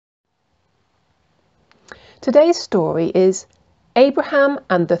Today's story is Abraham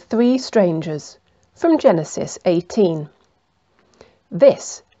and the Three Strangers from Genesis 18.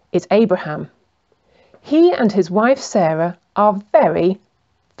 This is Abraham. He and his wife Sarah are very,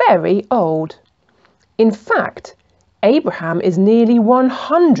 very old. In fact, Abraham is nearly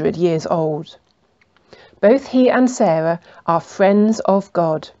 100 years old. Both he and Sarah are friends of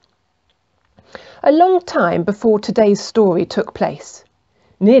God. A long time before today's story took place,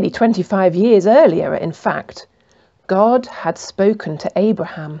 nearly 25 years earlier in fact, God had spoken to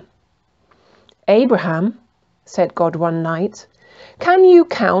Abraham. "Abraham," said God one night, "can you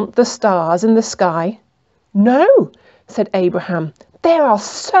count the stars in the sky?" "No," said Abraham, "there are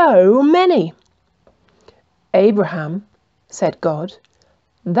so many." "Abraham," said God,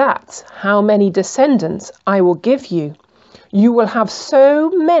 "that's how many descendants I will give you. You will have so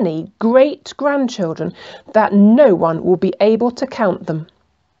many great-grandchildren that no one will be able to count them."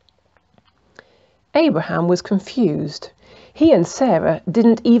 Abraham was confused. He and Sarah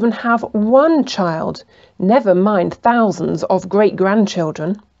didn't even have one child, never mind thousands of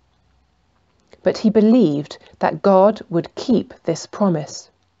great-grandchildren. But he believed that God would keep this promise.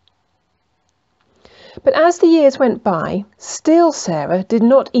 But as the years went by, still Sarah did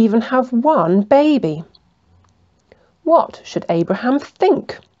not even have one baby. What should Abraham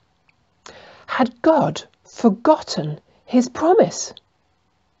think? Had God forgotten his promise?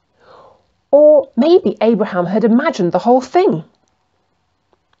 Or maybe Abraham had imagined the whole thing.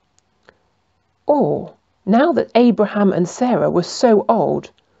 Or, now that Abraham and Sarah were so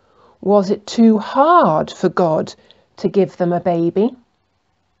old, was it too hard for God to give them a baby?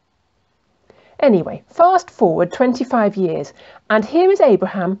 Anyway, fast forward 25 years, and here is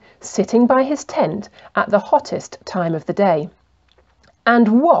Abraham sitting by his tent at the hottest time of the day.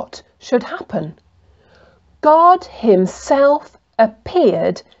 And what should happen? God himself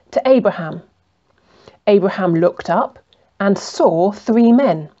appeared to Abraham. Abraham looked up and saw three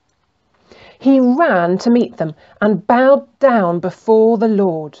men. He ran to meet them and bowed down before the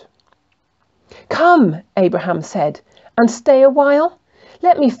Lord. "Come," Abraham said, "and stay a while.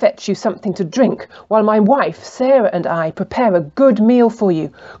 Let me fetch you something to drink while my wife Sarah and I prepare a good meal for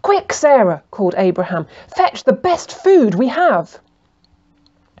you." "Quick, Sarah," called Abraham, "fetch the best food we have."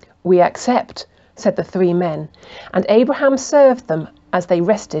 "We accept," said the three men, and Abraham served them as they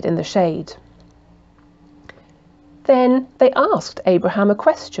rested in the shade. Then they asked Abraham a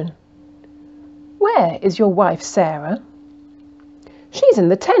question. "Where is your wife Sarah?" "She's in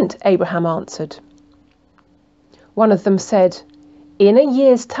the tent," Abraham answered. One of them said, "In a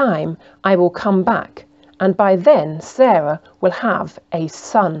year's time I will come back, and by then Sarah will have a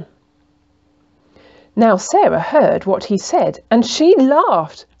son." Now Sarah heard what he said, and she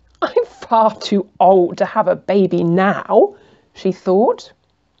laughed. "I'm far too old to have a baby now," she thought.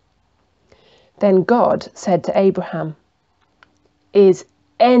 Then God said to Abraham, "Is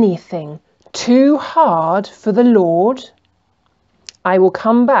anything too hard for the Lord?" "I will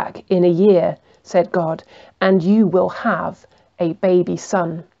come back in a year," said God, "and you will have a baby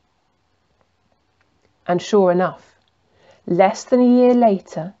son." And sure enough, less than a year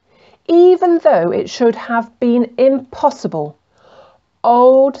later, even though it should have been impossible,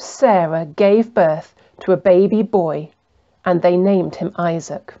 old Sarah gave birth to a baby boy, and they named him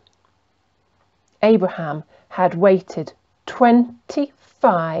Isaac. Abraham had waited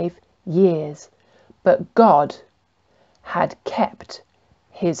 25 years, but God had kept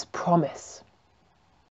his promise.